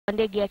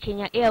ndege ya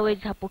Kenya Airways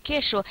hapo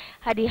kesho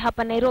hadi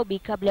hapa Nairobi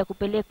kabla ya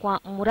kupelekwa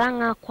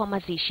Murang'a kwa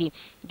mazishi.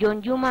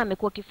 John Juma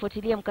amekuwa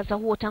akifuatilia mkasa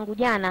huo tangu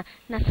jana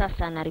na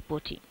sasa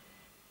anaripoti.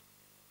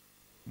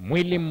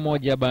 Mwili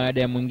mmoja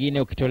baada ya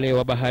mwingine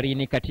ukitolewa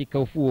baharini katika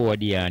ufuo wa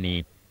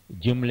Diani.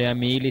 Jumla ya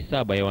miili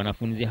 7 ya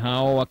wanafunzi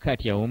hao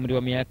wakati ya umri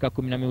wa miaka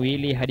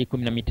 12 hadi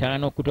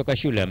 15 kutoka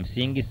shule ya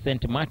msingi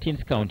St.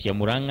 Martin's County ya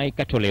Murang'a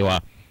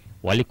ikatolewa.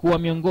 Walikuwa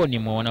miongoni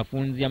mwa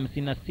wanafunzi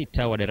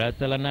 56 wa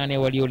darasa la 8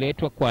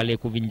 walioletwa Kwale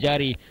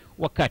kuvinjari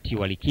wakati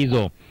wa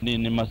likizo.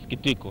 Ni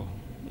masikitiko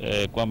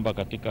kwamba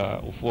katika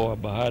ufuo wa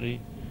bahari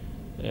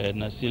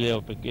na si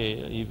leo pekee,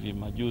 hivi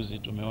majuzi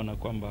tumeona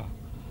kwamba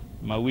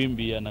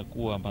mawimbi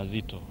yanakuwa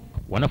mazito.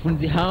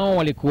 Wanafunzi hao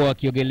walikuwa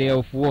wakiogelea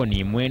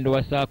ufuoni mwendo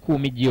wa saa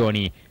 10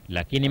 jioni,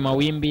 lakini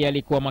mawimbi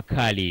yalikuwa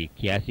makali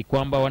kiasi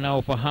kwamba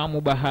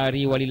wanaofahamu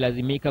bahari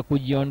walilazimika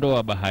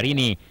kujiondoa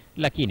baharini,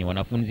 lakini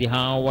wanafunzi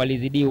hao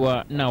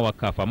walizidiwa na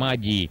wakafa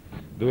maji.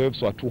 The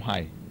waves were too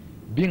high.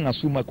 Being a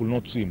swimmer could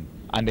not swim,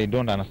 and I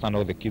don't understand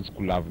how the kids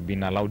could have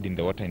been allowed in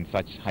the water in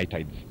such high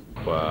tides.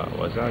 Kwa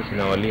wazazi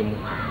na walimu,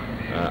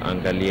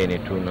 angalieni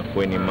tu na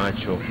kuweni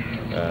macho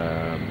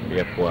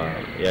ya kwa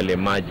yale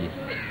maji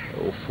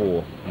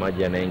ufuo,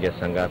 maji yanaingia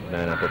sangapi na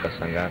yanatoka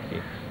sangapi.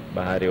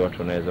 Bahari watu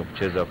wanaweza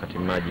kucheza wakati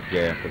maji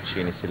pia yako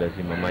chini, si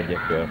lazima maji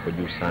yako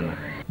juu sana.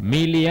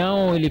 Mili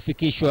yao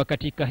ilifikishwa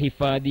katika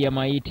hifadhi ya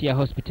maiti ya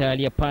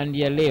hospitali ya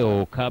Pandia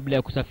leo kabla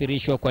ya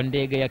kusafirishwa kwa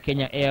ndege ya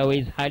Kenya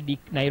Airways hadi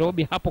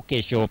Nairobi hapo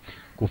kesho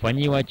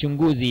kufanyiwa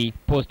chunguzi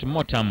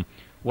post-mortem.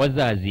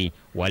 Wazazi,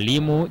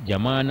 walimu,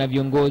 jamaa na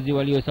viongozi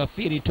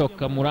waliosafiri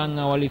toka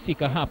Murang'a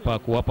walifika hapa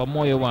kuwapa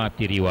moyo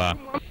waathiriwa.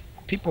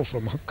 People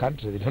from our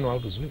country, they don't know how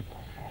to swim.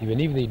 Even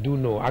if they do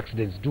know,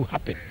 accidents do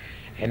happen.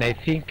 And I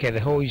think the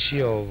whole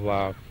issue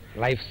of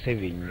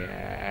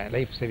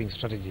life-saving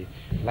strategy,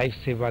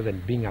 lifesavers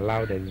and being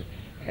allowed and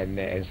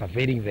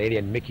surveying the area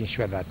and making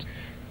sure that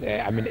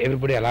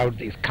everybody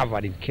allowed is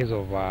covered in case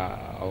of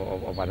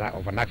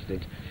an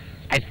accident.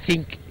 I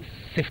think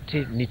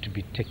safety need to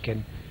be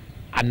taken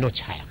a notch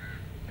higher.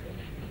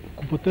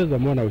 Kupoteza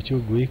mwana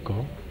uchungu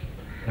iko,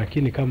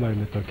 lakini kama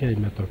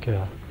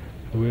imetokea,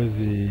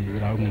 huwezi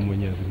laumu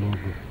Mwenyezi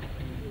Mungu.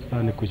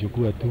 Sasa ni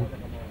kuchukua tu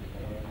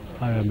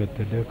haya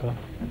yametendeka.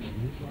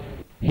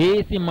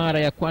 Hii si mara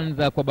ya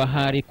kwanza kwa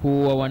bahari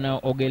kuwa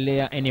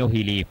wanaogelea eneo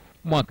hili.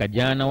 Mwaka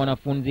jana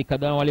wanafunzi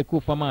kadhaa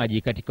walikufa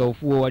maji katika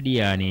ufuo wa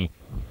Diani.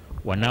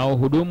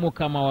 Wanaohudumu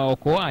kama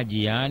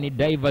waokoaji, yani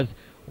divers,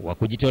 wa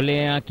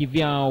kujitolea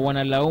kivyao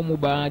wanalaumu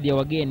baadhi ya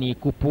wageni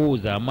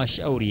kupuuza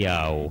mashauri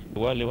yao.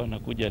 Wale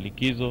wanakuja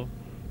likizo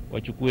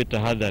wachukue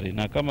tahadhari,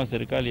 na kama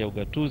serikali ya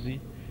ugatuzi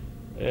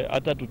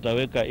hata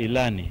tutaweka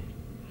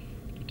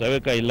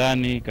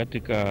ilani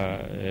katika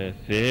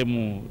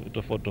sehemu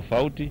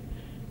tofauti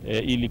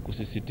ili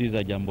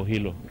kusisitiza jambo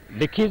hilo.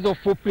 Likizo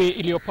fupi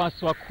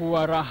iliyopaswa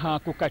kuwa raha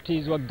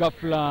kukatizwa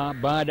ghafla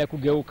baada ya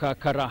kugeuka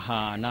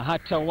karaha, na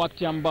hata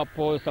wakati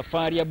ambapo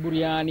safari ya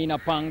buriani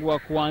inapangwa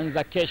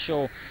kuanza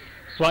kesho,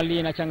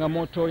 swali na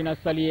changamoto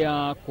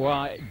inasalia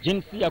kwa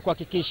jinsi ya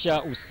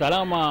kuhakikisha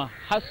usalama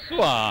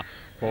haswa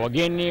kwa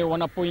wageni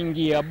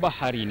wanapoingia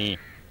baharini.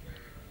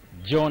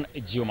 John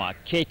Juma,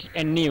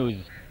 KTN News,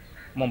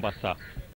 Mombasa.